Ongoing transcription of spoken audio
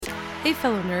Hey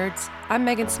fellow nerds, I'm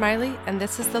Megan Smiley and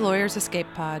this is the Lawyer's Escape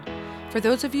Pod. For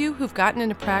those of you who've gotten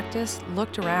into practice,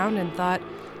 looked around and thought,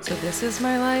 so this is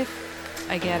my life?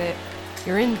 I get it.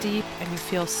 You're in deep and you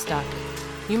feel stuck.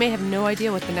 You may have no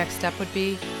idea what the next step would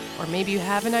be, or maybe you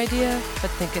have an idea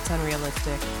but think it's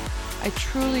unrealistic. I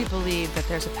truly believe that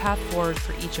there's a path forward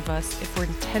for each of us if we're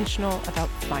intentional about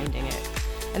finding it.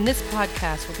 And this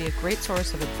podcast will be a great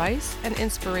source of advice and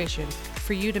inspiration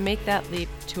for you to make that leap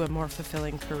to a more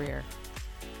fulfilling career.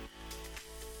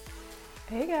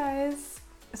 Hey guys,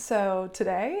 so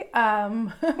today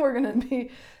we're going to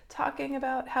be talking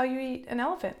about how you eat an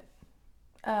elephant.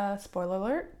 Spoiler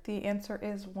alert, the answer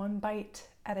is one bite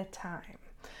at a time.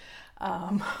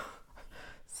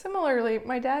 Similarly,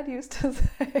 my dad used to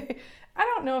say, I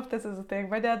don't know if this is a thing,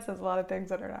 my dad says a lot of things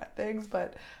that are not things,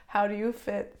 but how do you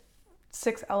fit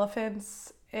 6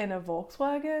 elephants in a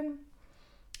Volkswagen?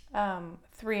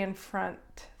 3 in front,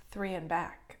 3 in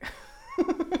back.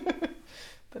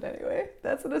 But anyway,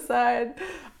 that's an aside.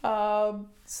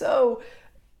 So,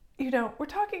 we're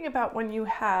talking about when you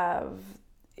have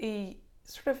a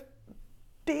sort of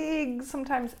big,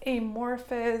 sometimes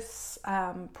amorphous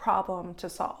problem to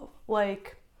solve.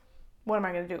 Like, what am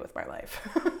I going to do with my life?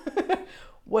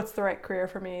 What's the right career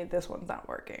for me? This one's not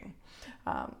working.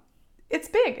 It's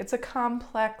big. It's a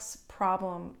complex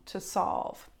problem to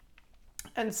solve.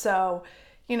 And so,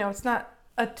 it's not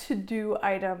a to-do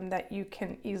item that you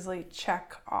can easily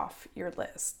check off your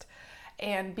list.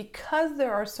 And because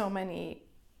there are so many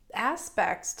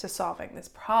aspects to solving this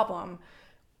problem,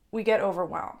 we get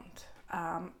overwhelmed.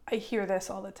 I hear this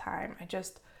all the time.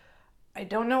 I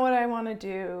don't know what I want to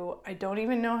do. I don't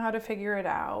even know how to figure it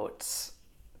out.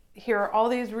 Here are all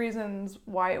these reasons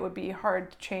why it would be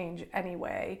hard to change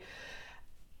anyway.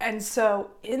 And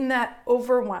so in that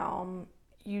overwhelm,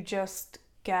 you just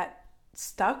get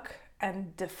stuck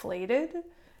and deflated.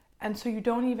 And so you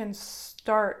don't even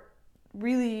start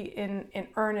really in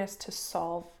earnest to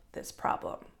solve this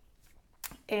problem.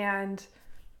 And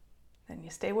then you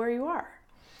stay where you are.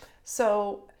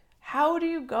 So how do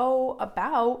you go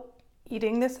about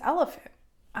eating this elephant?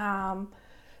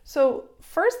 So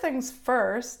first things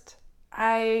first,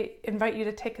 I invite you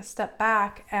to take a step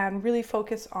back and really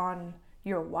focus on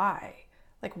your why.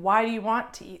 Like, why do you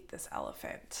want to eat this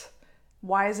elephant?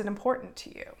 Why is it important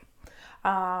to you?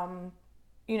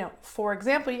 For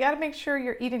example, you got to make sure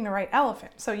you're eating the right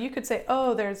elephant. So you could say,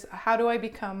 how do I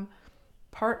become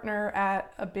partner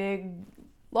at a big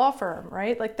law firm,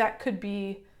 right? Like that could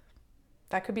be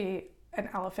an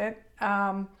elephant.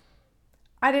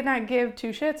 I did not give 2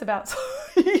 shits about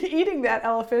eating that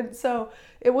elephant, so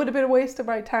it would have been a waste of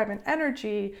my time and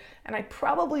energy, and I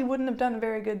probably wouldn't have done a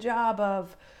very good job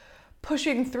of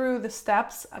pushing through the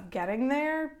steps of getting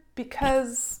there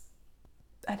because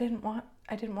I didn't want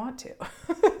to.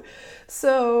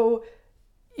 So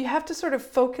you have to sort of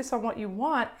focus on what you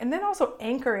want and then also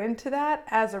anchor into that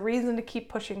as a reason to keep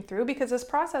pushing through, because this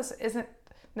process isn't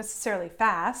necessarily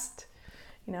fast.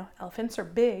 Elephants are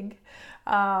big.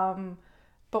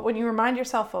 But when you remind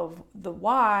yourself of the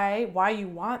why you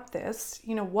want this,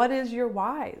 what is your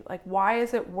why? Like, why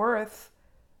is it worth,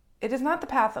 it is not the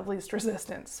path of least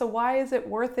resistance. So why is it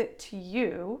worth it to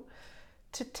you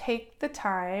to take the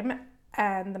time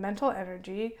and the mental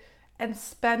energy and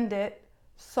spend it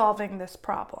solving this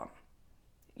problem?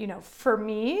 For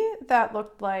me, that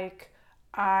looked like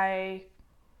I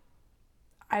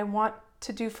want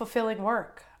to do fulfilling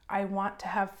work. I want to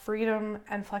have freedom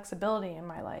and flexibility in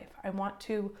my life. I want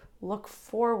to look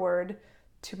forward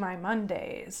to my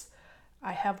Mondays.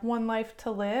 I have one life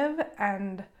to live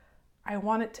and I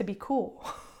want it to be cool.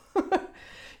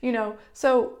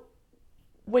 So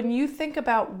when you think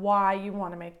about why you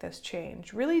want to make this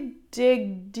change, really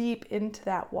dig deep into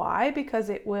that why, because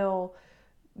it will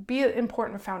be an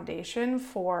important foundation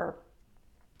for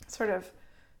sort of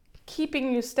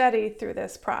keeping you steady through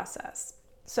this process.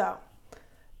 So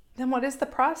then what is the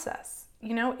process?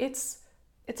 It's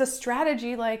a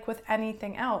strategy like with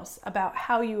anything else about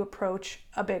how you approach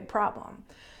a big problem.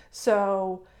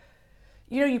 So,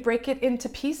 you break it into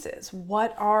pieces.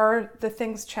 What are the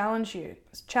things challenging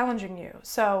you?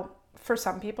 So for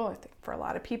some people, I think for a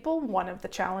lot of people, one of the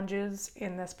challenges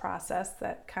in this process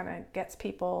that kind of gets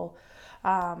people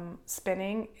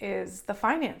spinning is the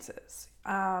finances.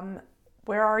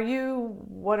 Where are you?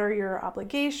 What are your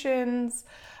obligations?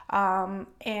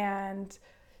 And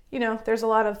there's a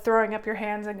lot of throwing up your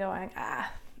hands and going,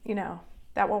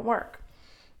 that won't work.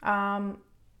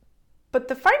 But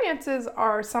the finances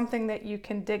are something that you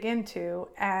can dig into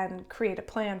and create a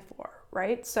plan for,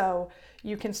 right? So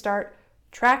you can start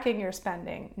tracking your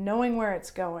spending, knowing where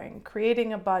it's going,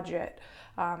 creating a budget,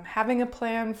 having a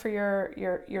plan for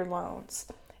your loans.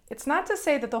 It's not to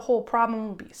say that the whole problem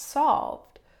will be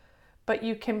solved, but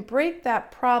you can break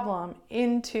that problem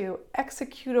into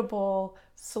executable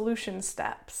solution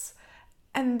steps.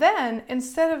 And then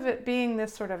instead of it being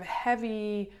this sort of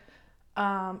heavy,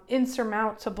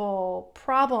 insurmountable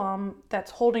problem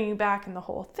that's holding you back in the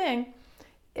whole thing,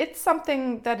 it's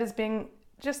something that is being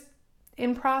just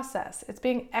in process. It's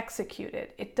being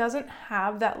executed. It doesn't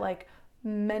have that like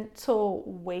mental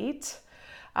weight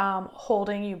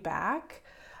holding you back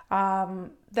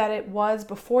that it was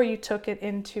before you took it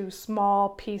into small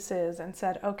pieces and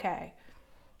said, okay,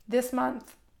 this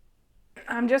month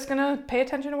I'm just gonna pay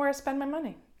attention to where I spend my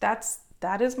money.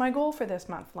 That is my goal for this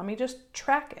month. Let me just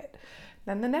track it.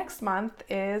 Then the next month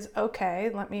is, okay,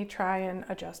 let me try and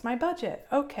adjust my budget.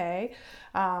 Okay,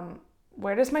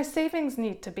 where does my savings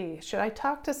need to be? Should I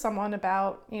talk to someone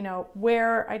about,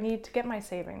 where I need to get my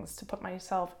savings to put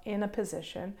myself in a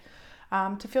position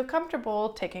to feel comfortable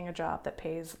taking a job that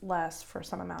pays less for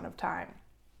some amount of time?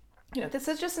 This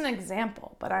is just an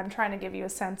example, but I'm trying to give you a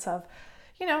sense of,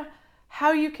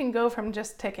 how you can go from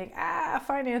just taking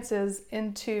finances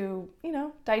into,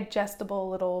 digestible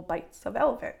little bites of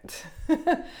elephant.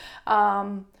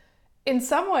 In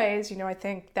some ways, I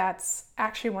think that's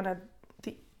actually one of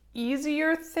the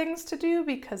easier things to do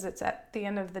because it's at the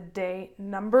end of the day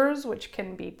numbers which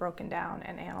can be broken down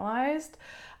and analyzed.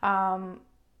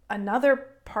 Another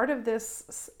part of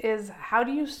this is how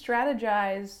do you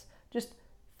strategize just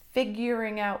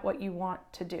figuring out what you want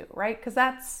to do, right? Because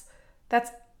that's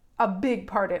a big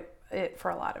part of it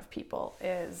for a lot of people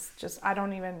is just, I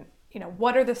don't even,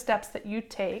 what are the steps that you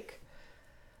take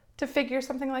to figure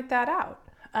something like that out?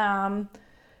 And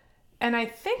I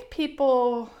think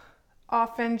people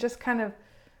often just kind of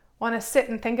want to sit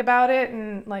and think about it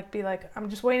and be like, I'm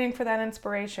just waiting for that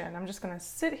inspiration. I'm just going to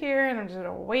sit here and I'm just going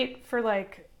to wait for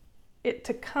it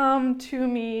to come to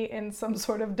me in some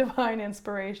sort of divine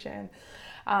inspiration.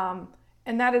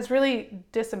 And that is really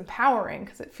disempowering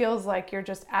because it feels like you're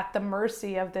just at the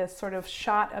mercy of this sort of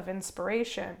shot of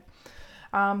inspiration.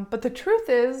 But the truth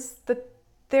is that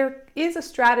there is a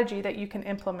strategy that you can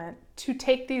implement to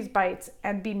take these bites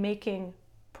and be making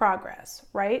progress,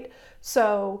 right?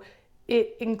 So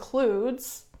it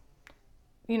includes,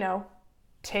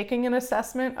 taking an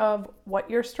assessment of what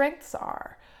your strengths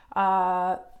are,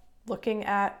 looking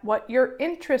at what your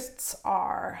interests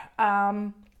are,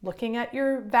 looking at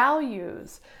your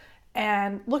values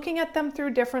and looking at them through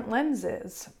different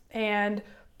lenses and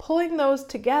pulling those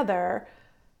together,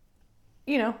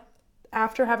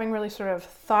 after having really sort of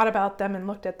thought about them and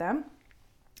looked at them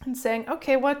and saying,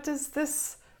 okay, what does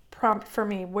this prompt for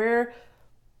me?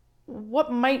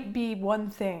 What might be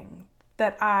one thing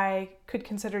that I could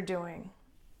consider doing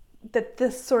that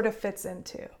this sort of fits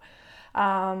into?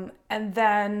 And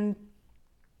then,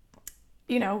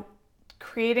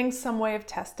 creating some way of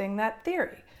testing that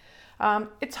theory.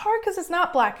 It's hard because it's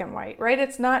not black and white, right?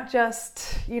 It's not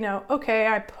just, okay,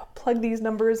 I plug these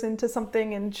numbers into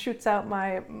something and shoots out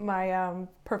my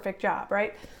perfect job,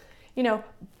 right?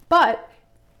 But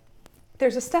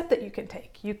there's a step that you can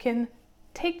take. You can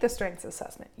take the strengths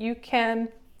assessment. You can,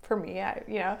 for me,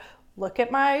 look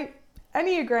at my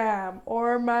Enneagram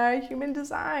or my human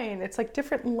design. It's like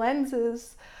different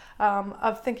lenses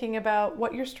of thinking about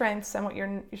what your strengths and what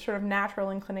your sort of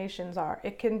natural inclinations are.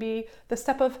 It can be the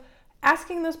step of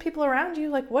asking those people around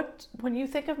you, when you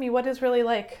think of me, what is really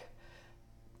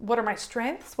what are my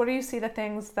strengths? What do you see the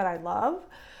things that I love?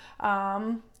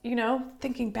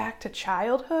 Thinking back to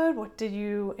childhood, what did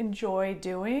you enjoy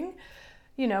doing?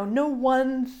 No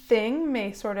one thing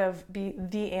may sort of be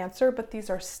the answer, but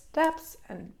these are steps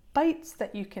and bites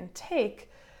that you can take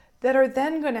that are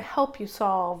then going to help you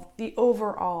solve the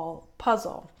overall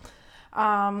puzzle.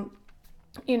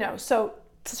 So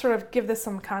to sort of give this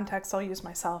some context, I'll use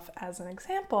myself as an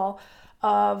example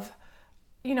of,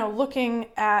 looking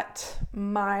at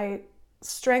my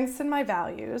strengths and my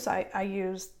values. I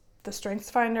use the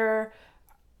Strengths Finder,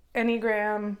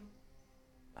 Enneagram,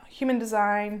 Human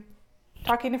Design,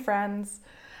 talking to friends,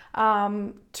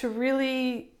 to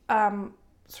really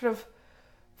sort of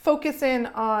focus in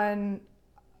on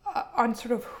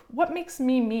sort of what makes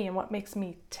me me and what makes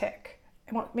me tick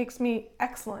and what makes me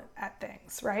excellent at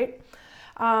things, right?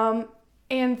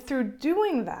 And through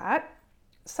doing that,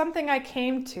 something I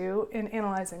came to in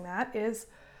analyzing that is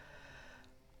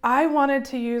I wanted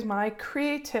to use my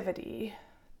creativity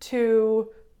to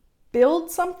build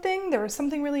something. There was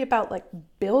something really about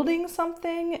building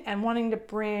something and wanting to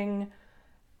bring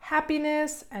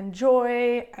happiness and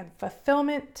joy and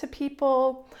fulfillment to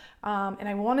people. And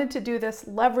I wanted to do this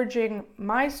leveraging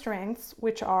my strengths,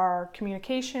 which are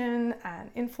communication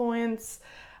and influence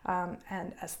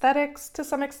and aesthetics to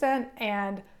some extent,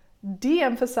 and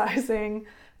de-emphasizing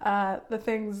the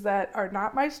things that are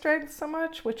not my strengths so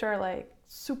much, which are like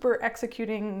super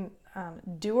executing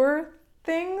doer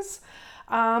things.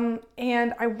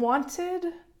 And I wanted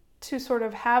to sort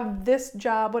of have this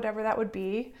job, whatever that would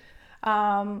be,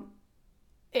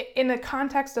 in the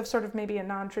context of sort of maybe a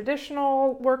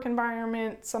non-traditional work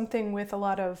environment, something with a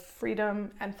lot of freedom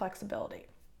and flexibility.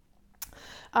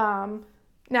 Now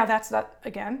that's not,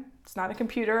 again, it's not a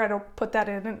computer. I don't put that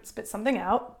in and spit something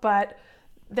out, but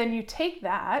then you take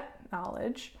that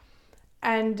knowledge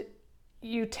and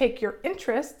you take your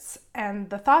interests and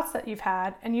the thoughts that you've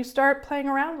had and you start playing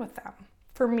around with them.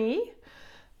 For me,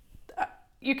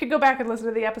 you could go back and listen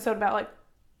to the episode about like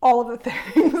all of the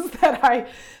things that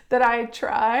I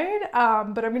tried,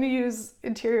 but I'm going to use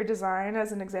interior design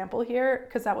as an example here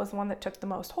because that was the one that took the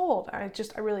most hold. I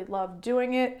really loved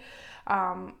doing it.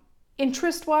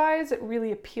 Interest-wise, it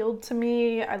really appealed to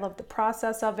me. I loved the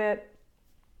process of it,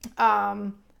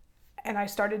 and I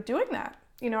started doing that.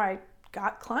 I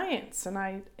got clients, and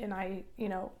I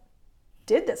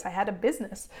did this. I had a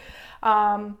business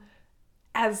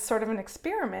as sort of an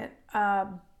experiment,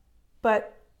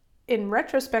 but in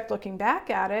retrospect, looking back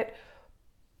at it,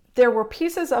 there were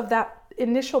pieces of that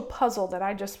initial puzzle that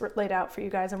I just laid out for you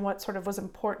guys and what sort of was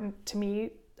important to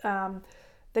me that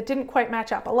didn't quite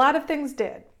match up. A lot of things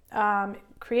did.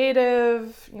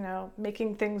 Creative,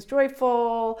 making things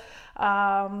joyful,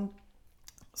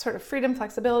 sort of freedom,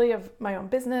 flexibility of my own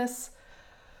business.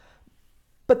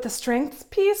 But the strengths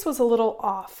piece was a little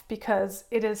off because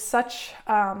it is such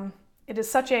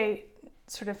a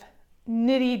sort of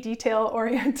nitty,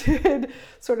 detail-oriented,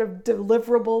 sort of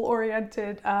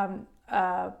deliverable-oriented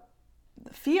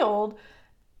field,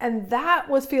 and that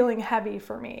was feeling heavy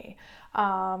for me.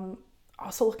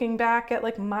 Also looking back at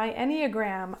like my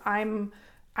Enneagram, I'm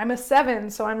a 7,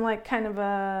 so I'm like kind of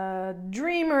a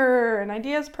dreamer, an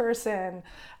ideas person.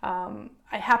 I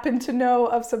happen to know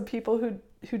of some people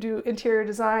who do interior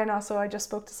design. Also, I just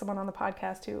spoke to someone on the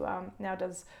podcast who now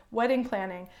does wedding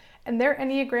planning. And they're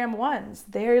Enneagram 1s.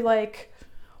 They're like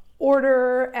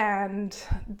order and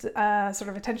sort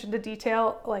of attention to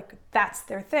detail, like that's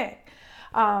their thing.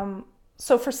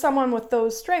 So for someone with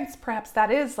those strengths, perhaps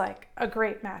that is like a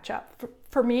great matchup.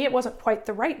 For me, it wasn't quite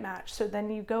the right match. So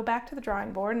then you go back to the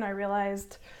drawing board and I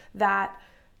realized that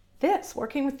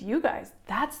working with you guys,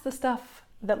 that's the stuff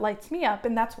that lights me up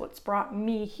and that's what's brought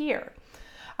me here.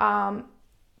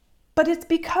 But it's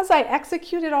because I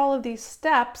executed all of these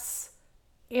steps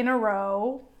in a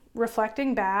row,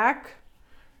 reflecting back,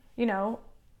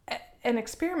 and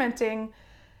experimenting.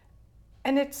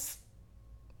 And it's,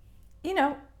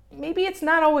 maybe it's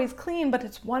not always clean, but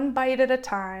it's one bite at a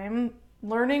time,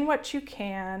 learning what you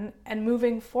can and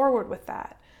moving forward with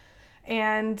that.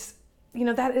 And,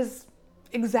 that is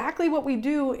exactly what we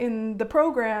do in the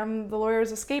program, The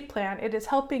Lawyer's Escape Plan. It is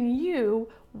helping you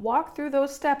walk through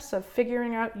those steps of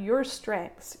figuring out your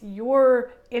strengths,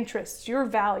 your interests, your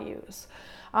values.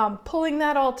 Pulling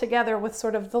that all together with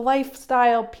sort of the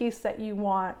lifestyle piece that you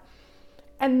want.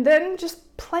 And then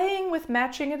just playing with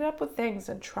matching it up with things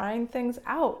and trying things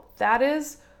out.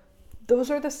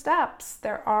 Those are the steps.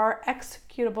 There are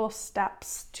executable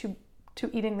steps to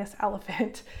eating this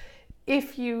elephant.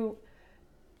 If you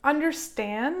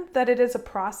understand that it is a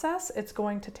process, it's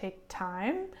going to take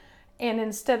time. And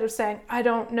instead of saying, I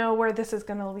don't know where this is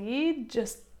going to lead,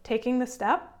 just taking the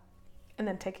step and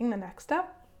then taking the next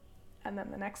step and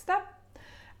then the next step,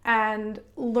 and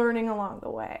learning along the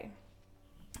way.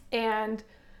 And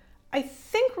I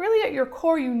think really at your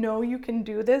core, you can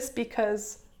do this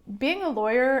because being a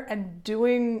lawyer and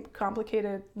doing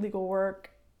complicated legal work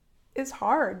is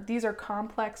hard. These are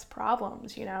complex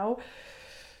problems,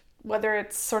 whether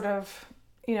it's sort of,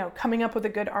 coming up with a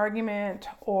good argument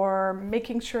or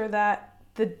making sure that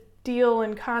the deal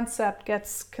and concept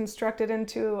gets constructed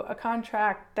into a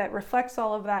contract that reflects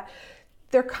all of that.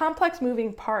 They're complex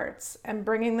moving parts, and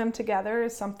bringing them together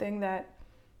is something that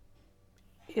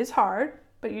is hard,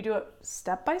 but you do it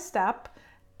step by step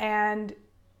and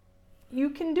you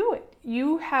can do it.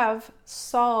 You have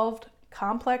solved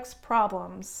complex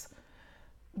problems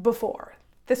before.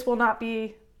 This will not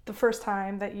be the first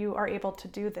time that you are able to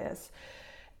do this.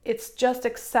 It's just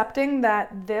accepting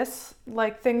that this,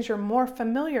 like things you're more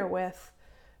familiar with,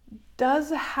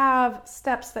 does have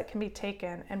steps that can be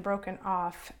taken and broken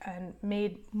off and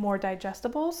made more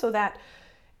digestible so that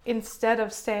instead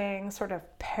of staying sort of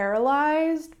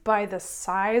paralyzed by the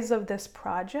size of this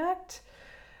project,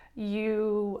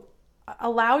 you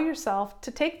allow yourself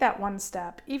to take that one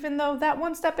step, even though that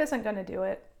one step isn't going to do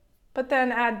it. But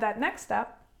then add that next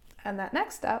step and that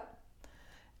next step.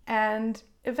 And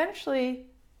eventually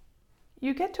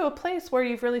you get to a place where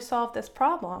you've really solved this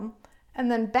problem. And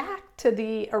then back to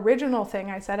the original thing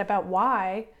I said about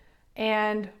why.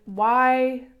 And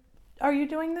why are you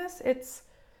doing this? It's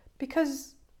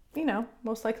because,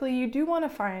 most likely you do want to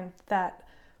find that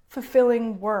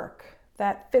fulfilling work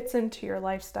that fits into your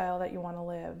lifestyle that you want to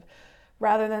live,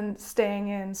 rather than staying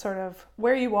in sort of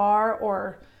where you are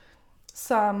or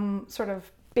some sort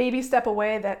of baby step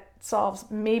away that solves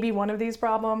maybe one of these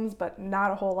problems, but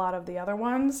not a whole lot of the other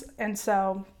ones. And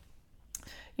so,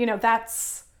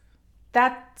 that's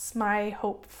my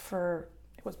hope for,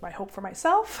 it was my hope for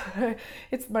myself.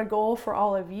 It's my goal for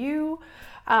all of you.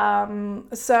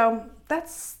 So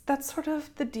that's sort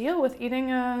of the deal with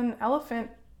eating an elephant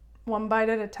one bite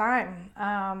at a time.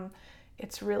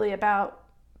 It's really about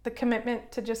the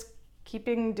commitment to just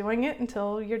keeping doing it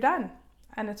until you're done.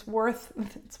 And it's worth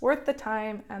the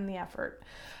time and the effort.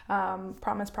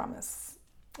 Promise.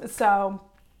 So,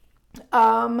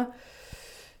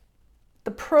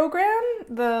 the program,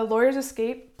 the Lawyer's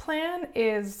Escape Plan,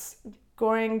 is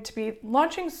going to be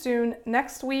launching soon.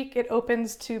 Next week, it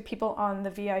opens to people on the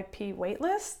VIP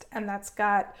waitlist, and that's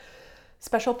got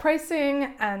special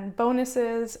pricing and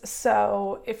bonuses.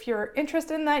 So if you're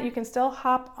interested in that, you can still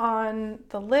hop on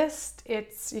the list.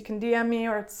 You can DM me,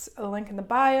 or it's a link in the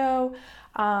bio.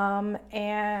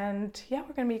 And yeah,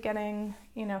 we're going to be getting,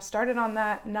 started on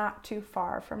that not too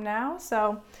far from now.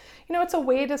 So, it's a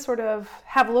way to sort of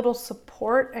have a little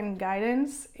support and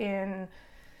guidance in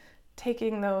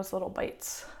taking those little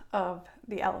bites of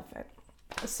the elephant.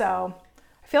 So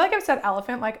I feel like I've said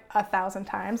elephant like 1,000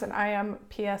 times, and I am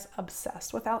PS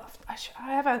obsessed with elephant.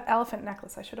 I have an elephant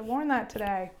necklace. I should have worn that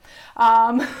today.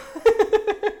 I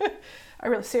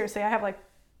have like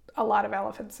a lot of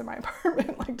elephants in my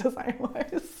apartment, like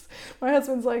design-wise. My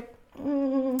husband's like,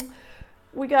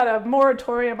 we got a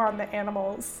moratorium on the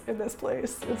animals in this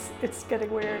place. It's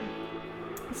getting weird.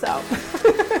 So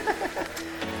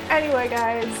anyway,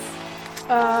 guys,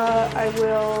 I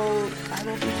will be talking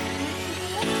to you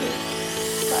next week.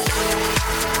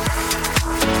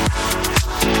 Bye.